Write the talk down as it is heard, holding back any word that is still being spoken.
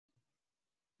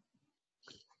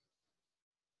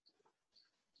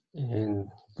In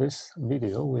this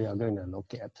video, we are going to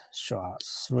look at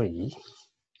SHA-3.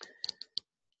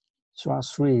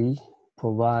 SHA-3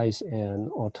 provides an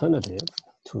alternative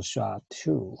to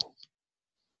SHA-2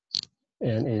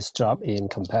 and is drop-in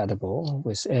compatible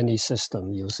with any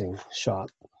system using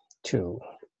SHA-2.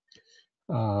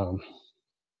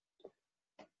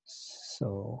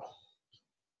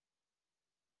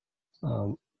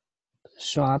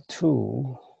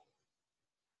 SHA-2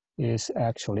 is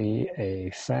actually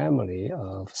a family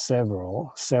of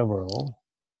several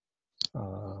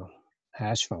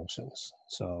hash functions,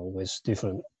 so with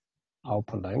different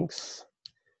output lengths.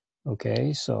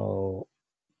 Okay, so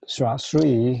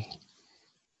SHA-3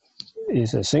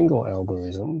 is a single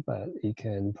algorithm, but it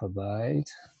can provide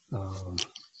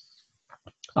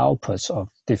outputs of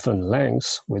different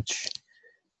lengths, which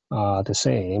are the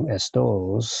same as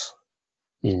those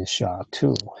in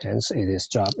SHA-2. Hence, it is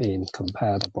drop-in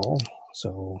compatible.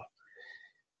 So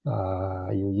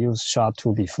you use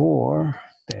SHA-2 before,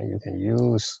 then you can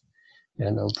use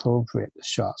an appropriate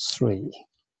SHA-3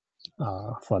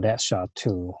 for that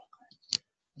SHA-2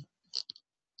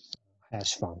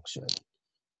 hash function.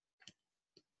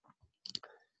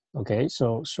 Okay,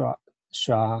 so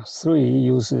SHA-3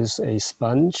 uses a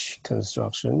sponge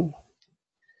construction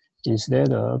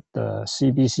instead of the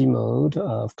CBC mode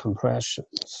of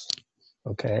compressions.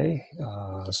 Okay,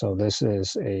 so this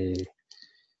is a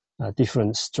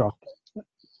different structure.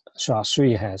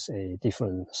 SHA-3 has a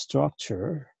different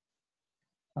structure.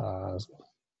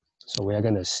 So we are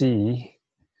going to see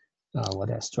what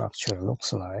that structure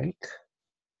looks like.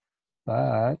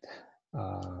 But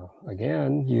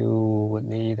again, you would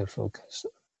need a focus.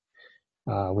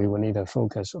 We will need to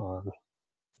focus on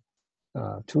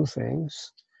two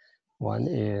things. One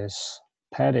is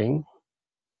padding.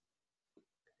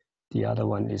 The other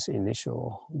one is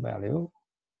initial value.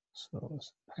 So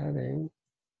it's padding.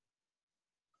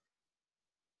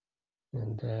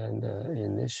 And then the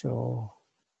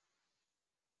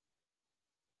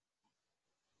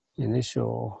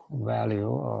initial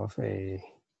value of a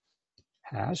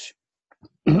hash.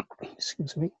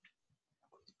 Excuse me.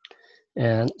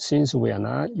 And since we are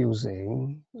not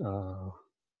using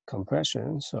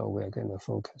compression, so we're going to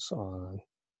focus on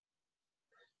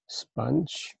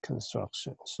sponge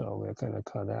construction. So we're going to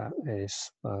call that a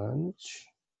sponge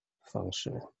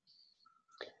function.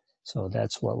 So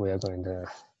that's what we are going to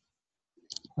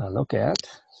look at.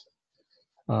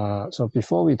 So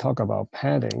before we talk about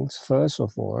paddings, first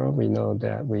of all, we know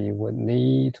that we would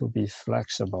need to be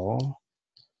flexible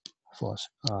for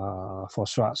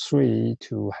SHA-3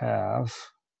 to have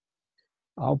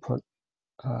output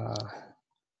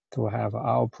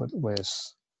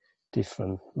with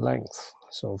different length.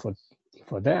 So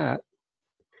for that,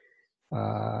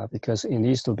 because it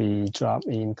needs to be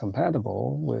drop-in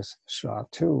compatible with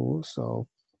SHA-2,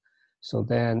 so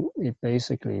then it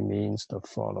basically means the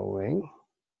following.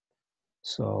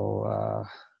 So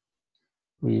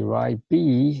we write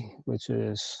B, which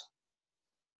is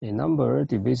a number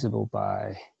divisible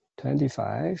by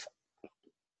 25,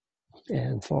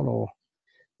 and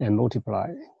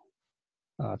multiply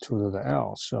to the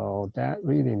L. So that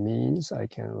really means I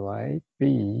can write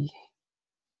B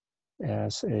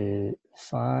as a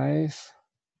 5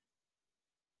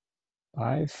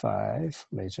 by 5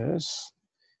 matrix,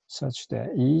 such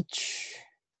that each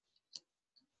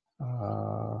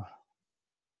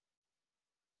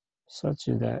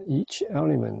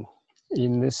element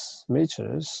in this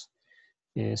matrix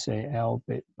is a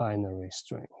L-bit binary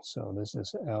string. So this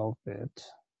is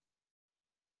L-bit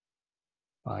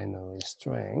binary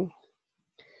string,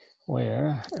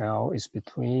 where L is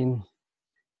between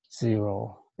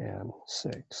 0 and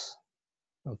 6.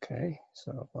 Okay,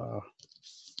 so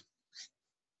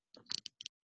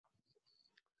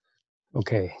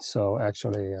okay, so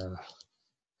actually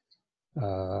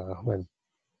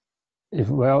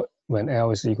when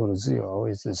L is equal to 0,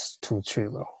 it is too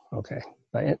trivial. Okay,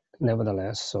 but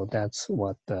nevertheless, so that's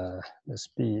what this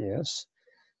B is.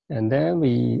 And then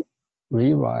we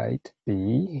rewrite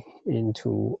B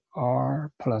into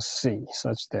R plus C,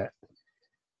 such that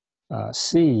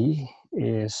C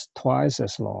is twice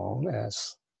as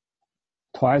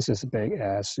big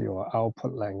as your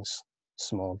output length,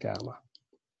 small gamma.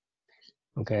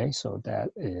 Okay, so that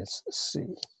is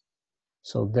C.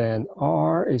 So then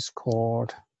R is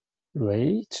called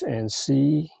rate and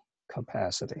C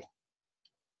capacity.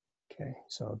 Okay,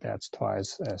 so that's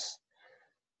twice as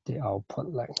the output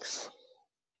length.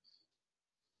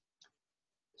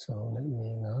 So let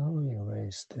me now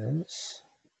erase this.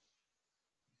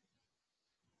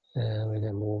 And we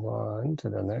can move on to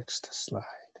the next slide.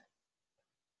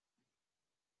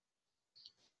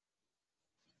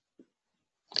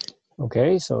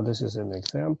 Okay, so this is an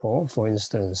example. For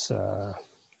instance,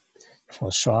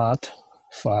 for SHOT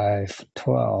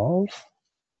 512.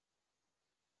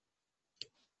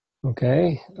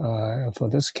 Okay, for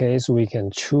this case, we can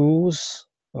choose,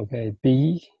 okay,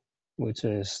 B, which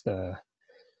is the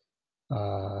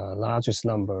largest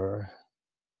number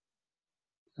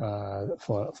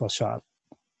for SHOT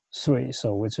 3,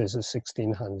 so which is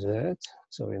 1600.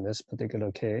 So in this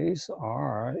particular case,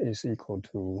 R is equal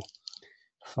to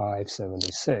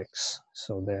 576.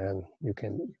 So then you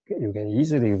can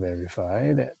easily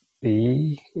verify that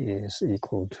B is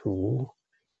equal to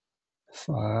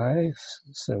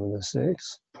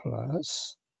 576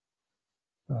 plus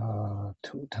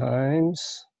 2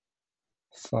 times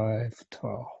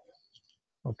 512.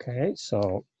 Okay,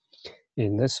 so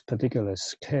in this particular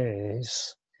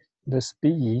case, this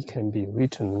B can be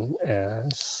written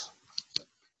as,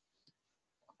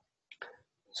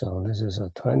 so this is a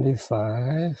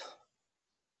 25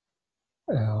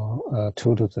 L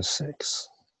 2 to the 6.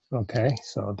 Okay,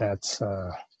 so that's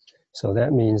so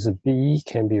that means B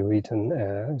can be written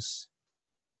as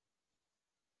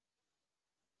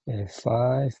a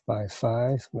 5 by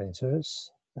 5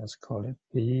 matrix. Let's call it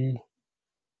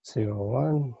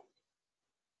B01,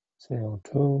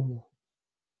 02,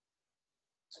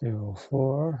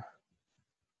 04,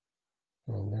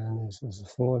 and then this is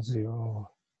 40,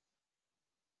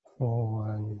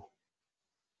 41,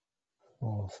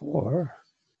 44.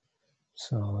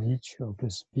 So each of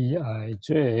this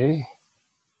Bij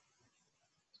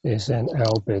is an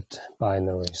L-bit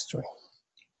binary string.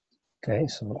 Okay,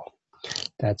 so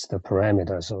that's the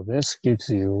parameter. So this gives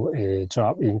you a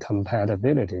drop-in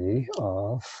compatibility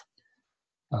of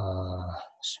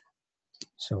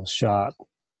so SHOT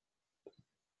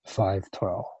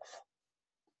 512,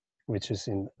 which is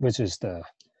the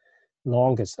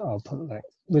longest output length,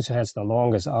 which has the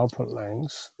longest output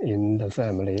length in the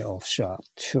family of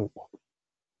SHA-2.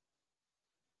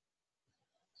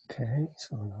 Okay,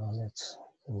 so now let's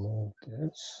remove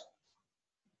this.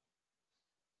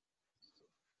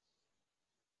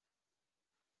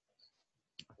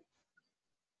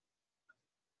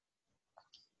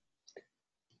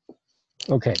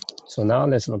 Okay, so now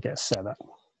let's look at setup.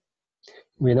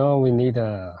 We know we need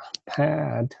a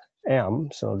pad M,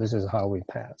 so this is how we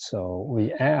pad. So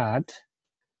we add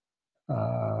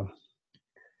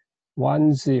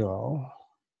 1, 0,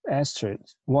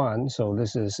 asterisk 1, so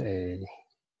this is a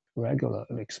regular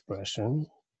expression.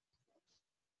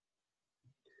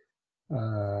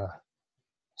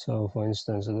 So for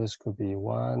instance, this could be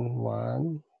 1,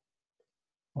 1,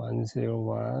 1, 0,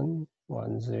 1,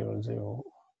 1, 0, 0,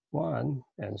 1,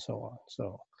 and so on.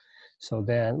 So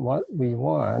then what we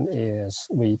want is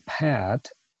we pad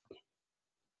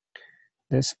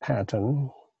this pattern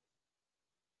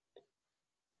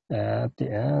at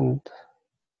the end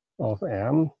of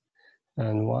M,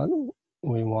 and what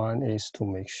we want is to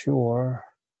make sure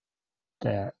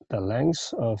that the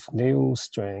length of new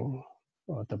string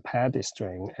or the padded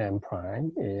string M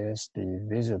prime is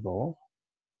divisible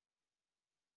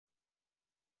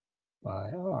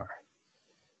by R.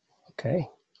 Okay,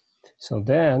 so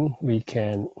then we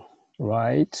can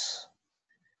write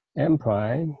M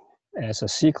prime as a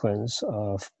sequence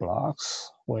of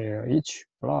blocks where each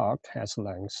block has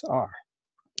length R.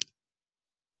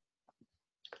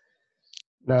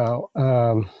 Now,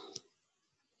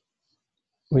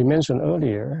 we mentioned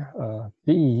earlier,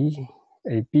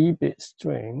 a B-bit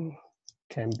string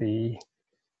can be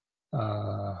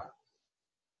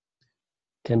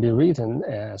written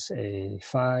as a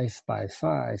 5 by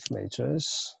 5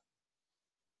 matrix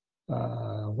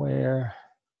where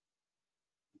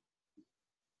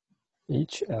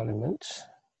each element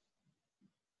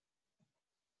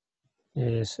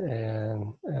is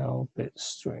an L-bit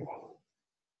string.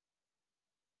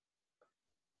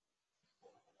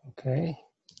 Okay.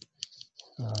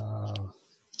 All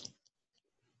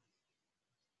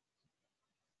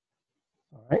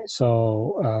right,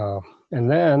 so, and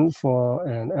then for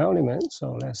an element,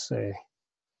 so let's say,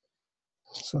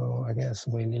 so I guess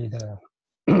we need a,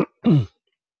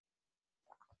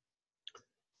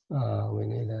 we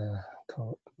need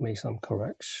to make some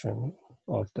correction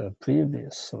of the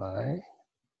previous slide.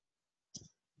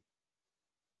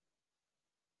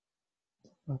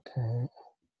 Okay,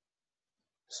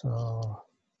 so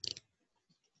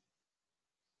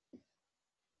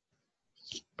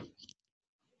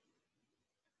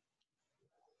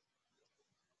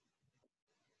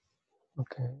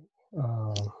okay,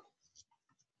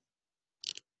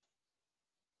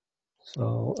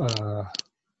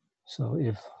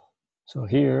 so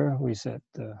here we set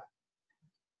the,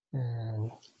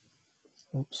 and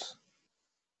oops,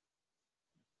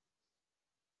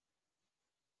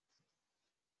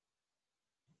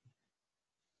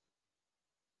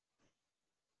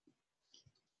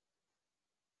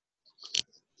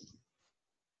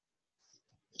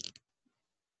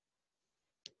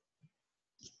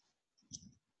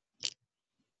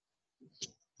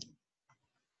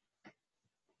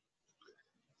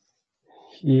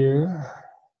 here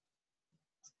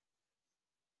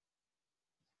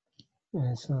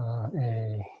is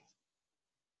a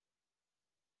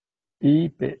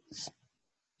b-bit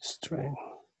string.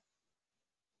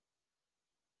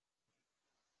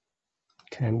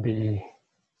 Can be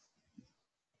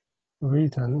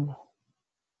written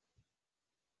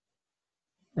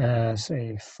as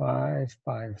a 5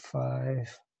 by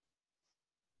 5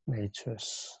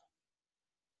 matrix.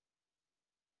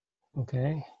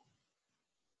 Okay.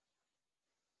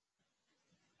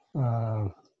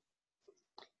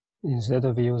 Instead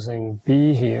of using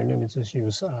B here, let me just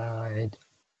use Aij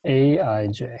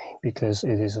because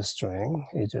it is a string.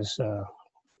 It just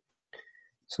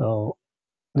so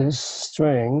this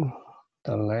string,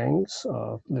 the length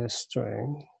of this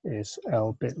string is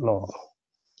L bit long.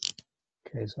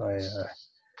 Okay, so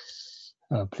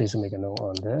please make a note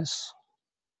on this.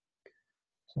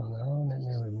 So now let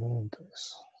me remove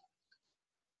this.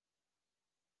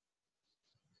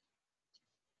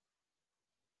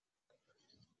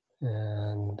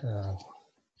 And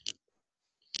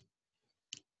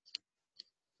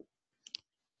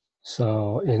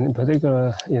so in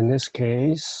particular, in this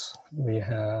case, we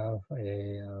have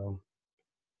a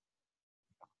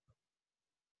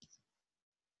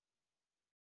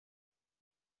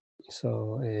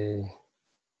so a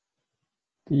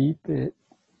b-bit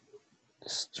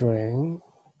string,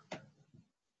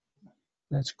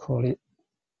 let's call it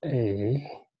A,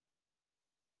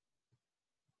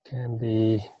 can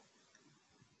be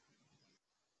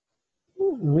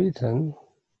written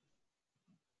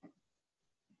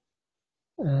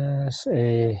as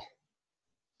a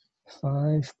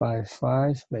 5 by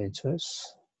 5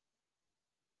 matrix,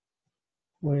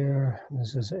 where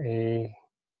this is A01,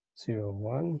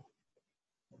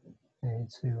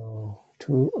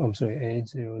 A02, I'm sorry,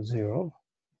 A00,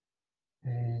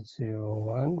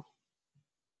 A01,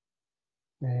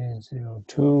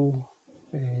 A02,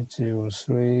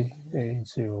 A03,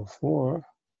 A04,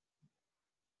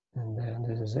 and then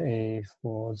this is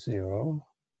A40,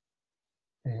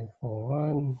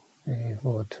 A41,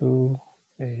 A42,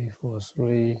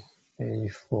 A43,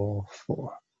 A44,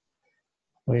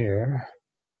 where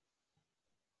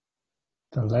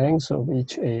the length of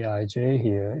each Aij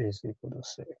here is equal to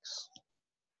 6.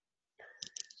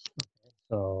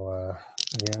 So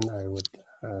again, I would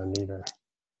need to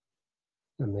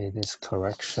make this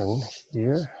correction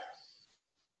here.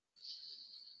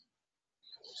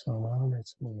 So now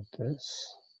let's move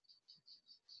this.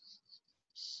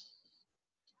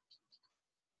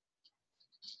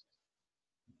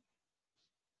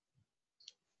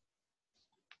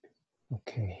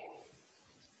 Okay.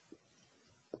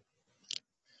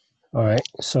 All right.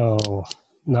 So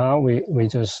now we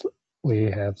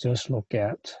have just looked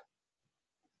at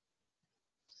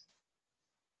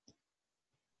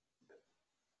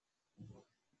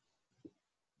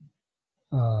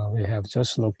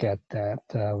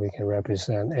that we can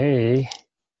represent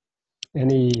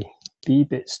any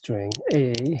b-bit string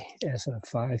A as a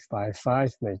 5 by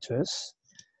 5 matrix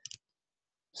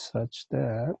such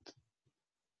that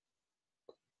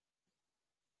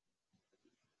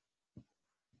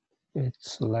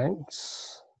its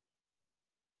length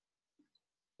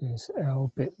is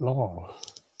L bit long.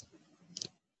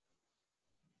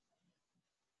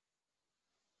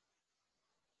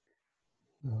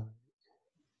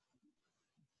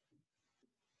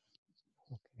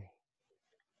 Okay.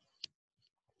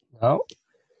 Now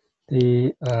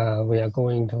we are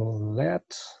going to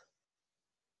let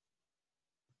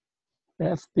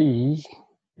FB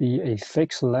be a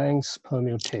fixed length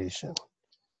permutation.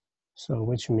 So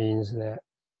which means that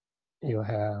you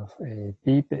have a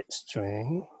b-bit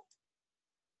string,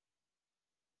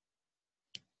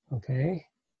 okay,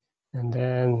 and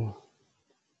then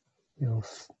you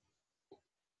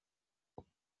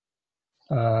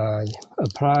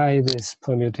apply this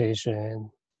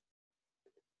permutation,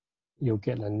 you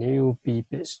get a new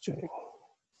b-bit string.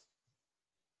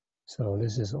 So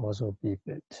this is also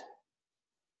b-bit.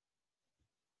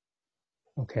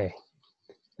 Okay,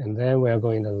 and then we are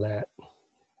going to let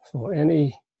for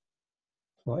any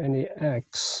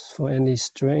x, for any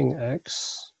string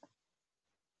x,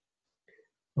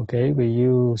 okay, we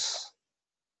use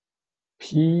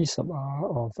p sub r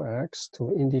of x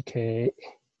to indicate,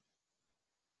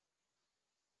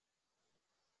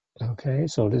 okay,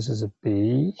 so this is a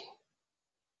b,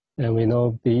 and we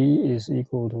know b is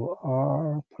equal to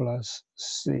r plus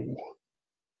c.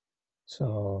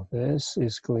 So this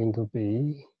is going to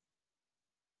be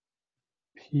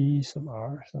p sub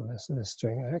r, so that's the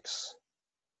string x,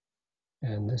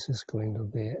 and this is going to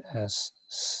be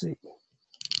sc.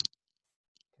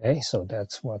 Okay, so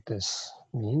that's what this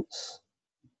means.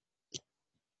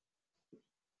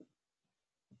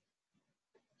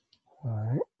 All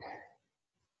right.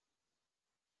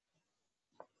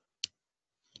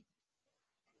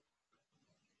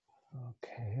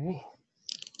 Okay.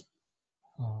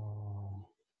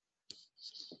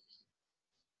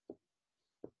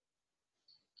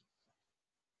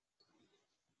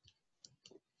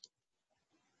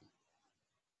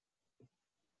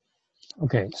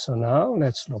 Okay, so now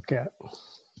let's look at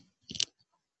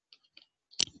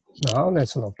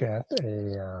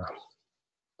a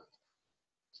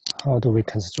how do we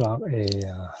construct a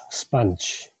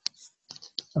sponge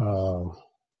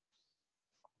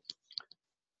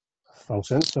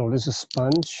function. So this is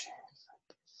sponge.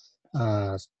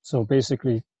 So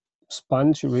basically,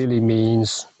 sponge really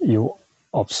means you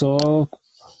absorb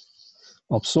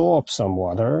some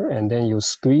water and then you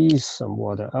squeeze some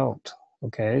water out.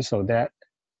 Okay, so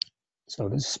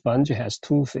this sponge has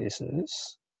two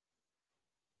faces.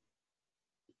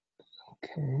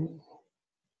 Okay,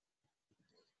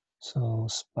 so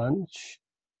sponge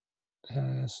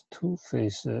has two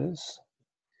faces.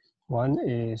 One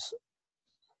is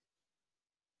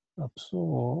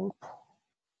absorb,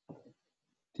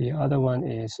 the other one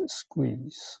is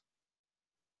squeeze.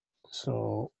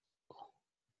 So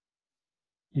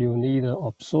you need to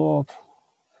absorb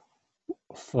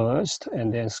first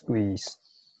and then squeeze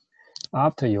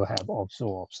after you have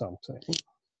absorbed something.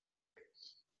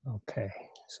 Okay,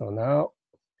 so now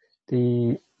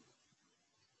the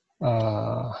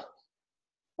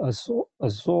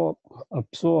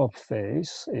absorb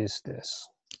phase is this.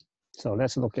 So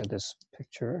let's look at this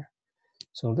picture.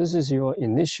 So this is your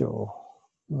initial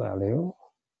value.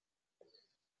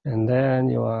 And then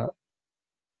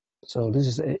so this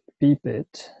is a B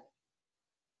bit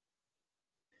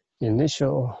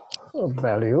initial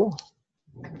value.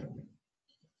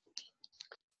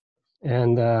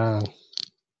 And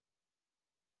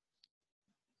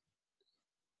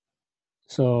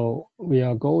so we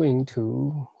are going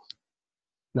to,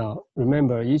 now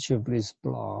remember each of these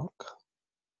blocks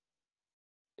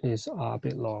is R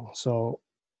bit long. So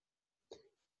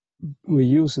we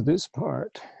use this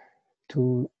part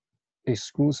to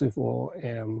exclusive OR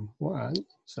M1.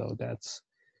 So that's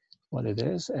what it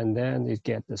is. And then it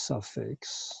get the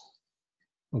suffix.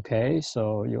 Okay,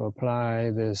 so you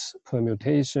apply this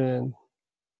permutation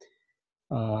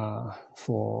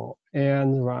for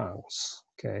n rounds.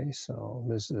 Okay, so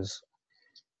this is,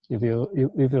 if you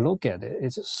look at it,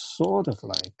 it's sort of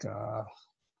like,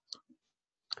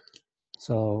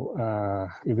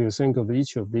 if you think of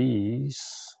each of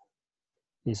these,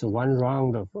 it's one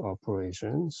round of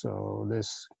operation. So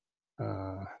this,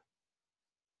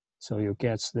 so you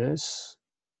get this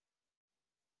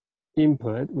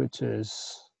input, which is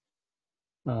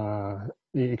the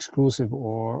exclusive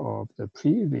OR of the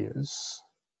previous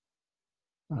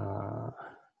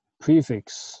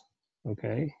prefix,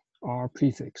 okay, R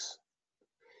prefix.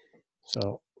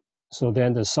 So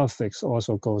then the suffix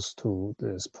also goes to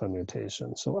this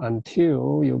permutation. So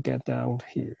until you get down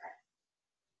here.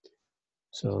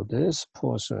 So this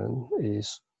portion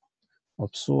is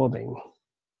absorbing,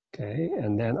 okay?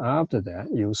 And then after that,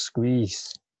 you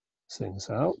squeeze things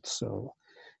out. So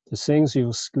the things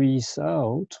you squeeze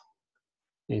out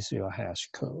is your hash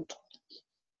code.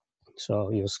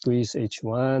 So you squeeze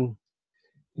H1,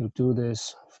 you do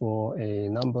this for a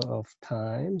number of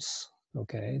times,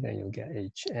 okay? Then you get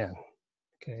HN,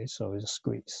 okay? So it's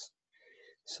squeeze.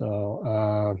 So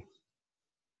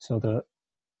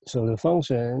so the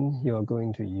function you are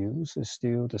going to use is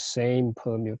still the same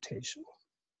permutation.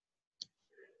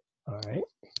 All right.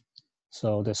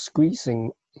 So the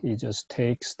squeezing, it just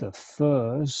takes the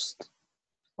first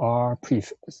R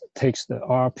prefix, takes the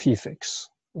R prefix,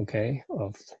 okay,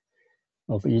 of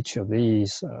each of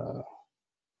these.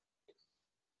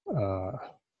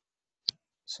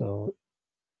 So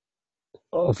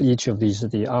of each of these,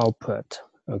 the output,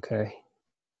 okay.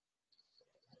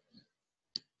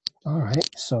 All right.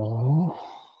 So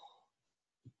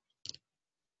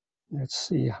let's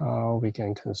see how we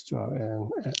can construct an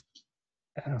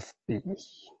FB,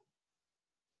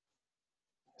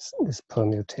 this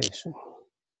permutation.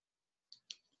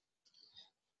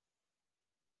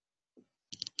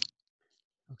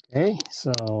 Okay,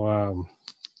 so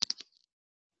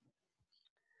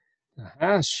the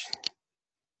hash,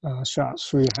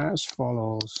 SHA-3 hash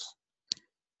follows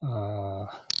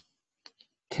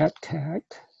cat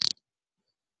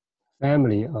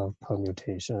family of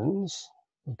permutations.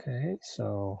 Okay,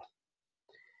 so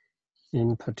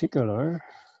in particular,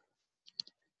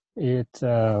 it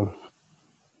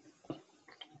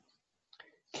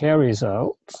carries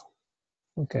out,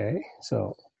 okay,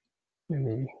 so let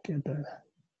me get the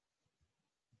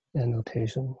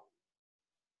annotation.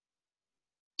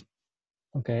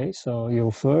 Okay, so you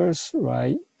first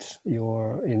write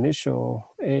your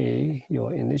initial A,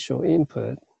 your initial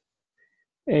input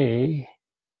A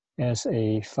as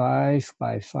a 5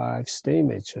 by 5 state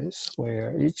matrix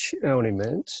where each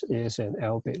element is an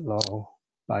L-bit long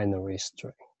binary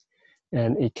string,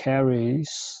 and it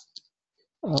carries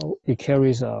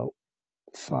out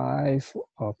 5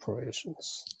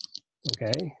 operations.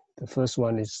 Okay, the first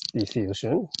one is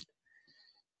diffusion,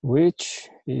 which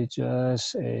is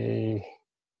just a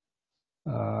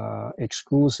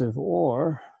exclusive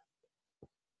OR,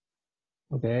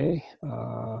 okay,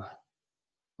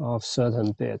 of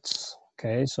certain bits.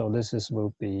 Okay, so this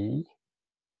will be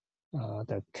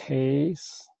the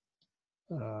case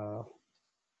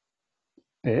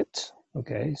bit.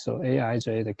 Okay, so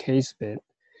Aij, the case bit,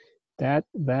 that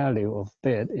value of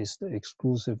bit is the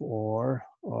exclusive OR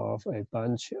of a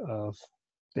bunch of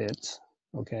bits.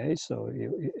 Okay, so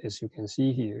as you can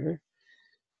see here,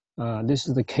 this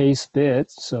is the case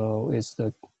bit, so it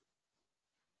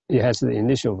has the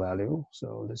initial value.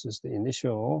 So this is the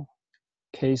initial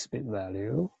case bit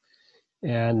value,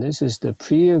 and this is the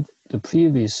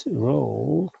previous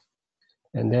row,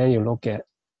 and then you look at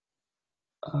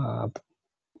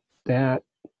that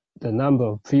the number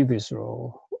of previous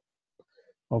row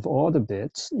of all the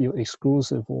bits, you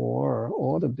exclusive OR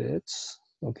all the bits,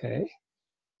 okay?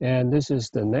 And this is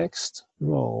the next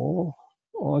row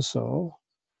also.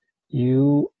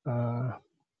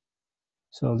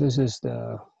 So this is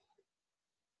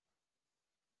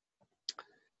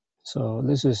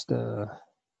the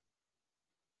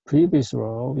previous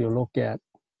row. You look at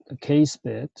the case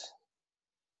bit.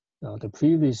 The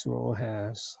previous row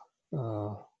has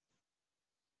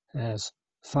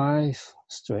 5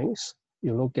 strings.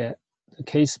 You look at the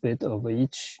case bit of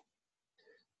each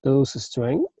those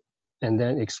string, and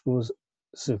then exclusive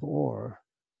OR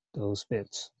those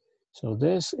bits. So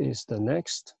this is the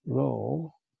next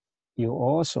row. You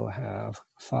also have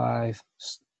 5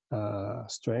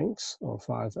 strings or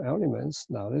 5 elements.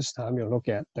 Now this time you look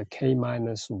at the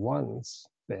k-1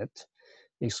 bit,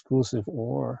 exclusive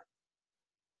OR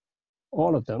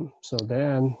all of them. So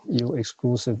then you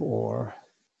exclusive OR.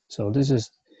 So this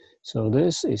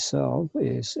itself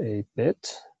is a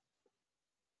bit.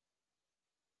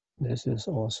 This is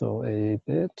also a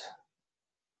bit.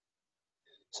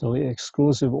 So we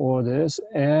exclusive OR this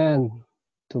and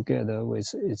together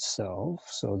with itself,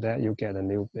 so that you get a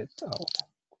new bit out.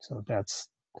 So that's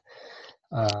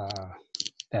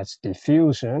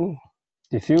diffusion.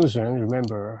 Diffusion,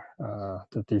 remember,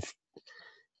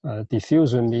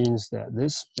 diffusion means that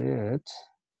this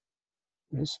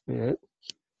bit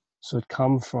should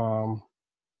come from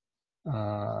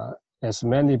as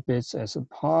many bits as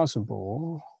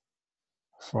possible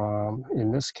from,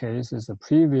 in this case, is the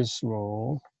previous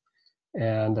row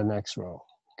and the next row.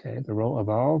 Okay, the row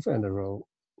above and the row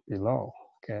below.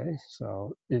 Okay,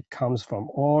 so it comes from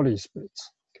all these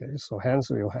bits. Okay, so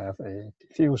hence we'll have a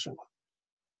diffusion.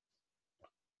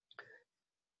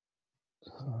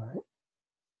 All right.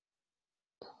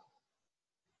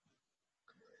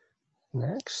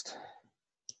 Next.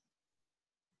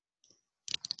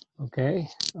 Okay,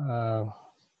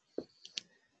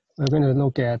 we're going to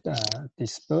look at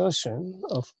dispersion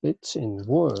of bits in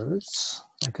words.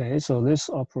 Okay, so this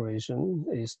operation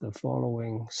is the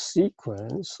following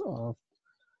sequence of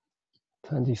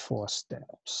 24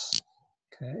 steps.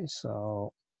 Okay,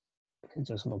 so you can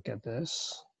just look at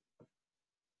this.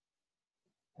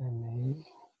 Let me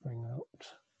bring out.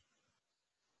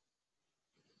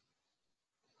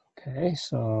 Okay,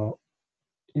 so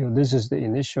this is the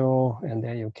initial, and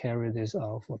then you carry this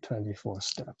out for 24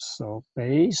 steps. So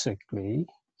basically,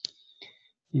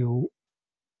 you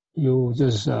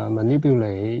just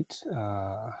manipulate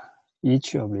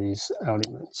each of these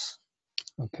elements.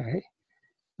 Okay,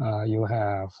 you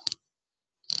have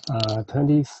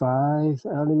 25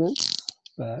 elements,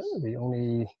 but we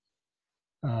only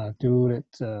do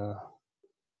it.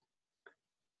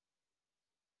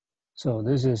 So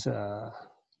this is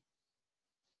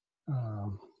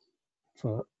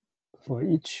for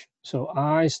each. So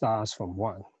I starts from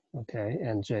 1, okay,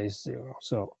 and j is 0.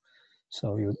 So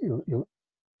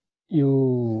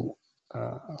you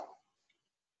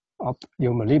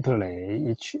manipulate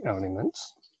each element,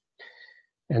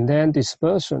 and then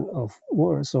dispersion of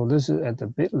words. So this is at the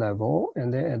bit level,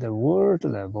 and then at the word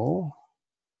level.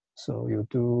 So you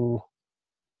do.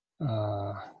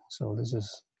 So this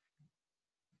is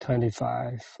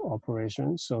 25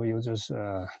 operations. So you just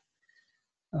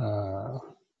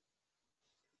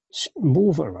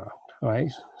move around,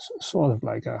 right? Sort of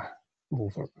like a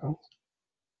move around.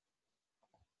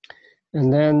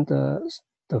 And then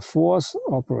the fourth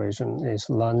operation is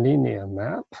nonlinear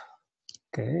map.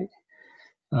 Okay,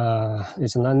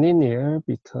 it's nonlinear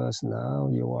because now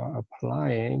you are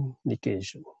applying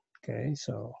negation. Okay,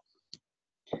 so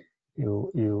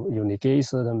you negate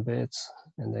certain bits,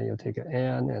 and then you take an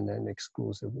AND and then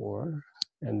exclusive OR,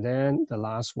 and then the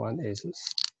last one is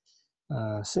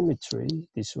symmetry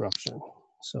disruption.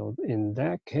 So in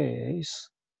that case,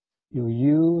 you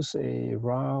use a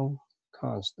round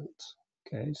constant.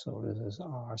 Okay, so this is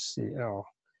RCL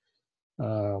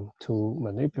to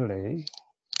manipulate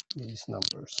these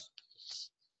numbers,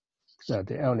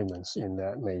 the elements in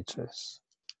that matrix.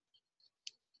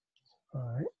 All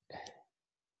right.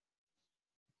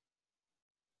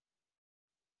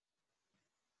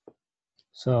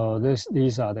 So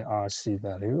these are the RC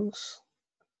values.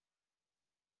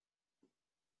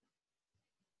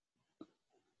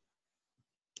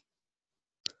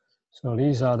 So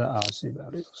these are the RC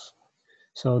values.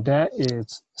 So that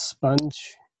is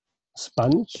sponge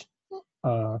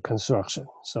construction.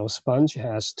 So sponge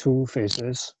has two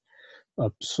phases,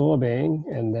 absorbing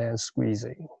and then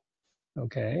squeezing.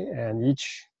 Okay, and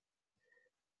each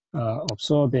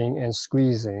absorbing and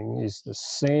squeezing is the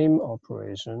same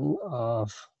operation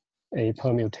of a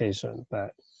permutation,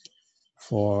 but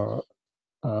for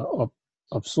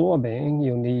absorbing,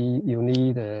 you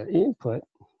need the input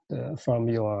from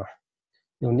your,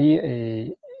 you need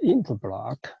a input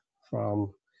block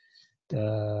from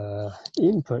the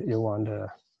input you want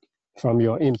from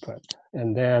your input,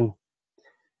 and then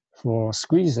for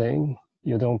squeezing,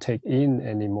 you don't take in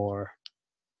any more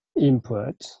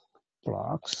input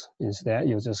blocks. Instead,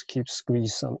 you just keep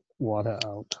squeeze some water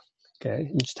out. Okay,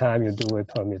 each time you do a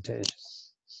permutation.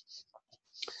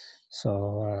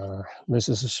 So this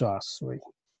is SHA-3.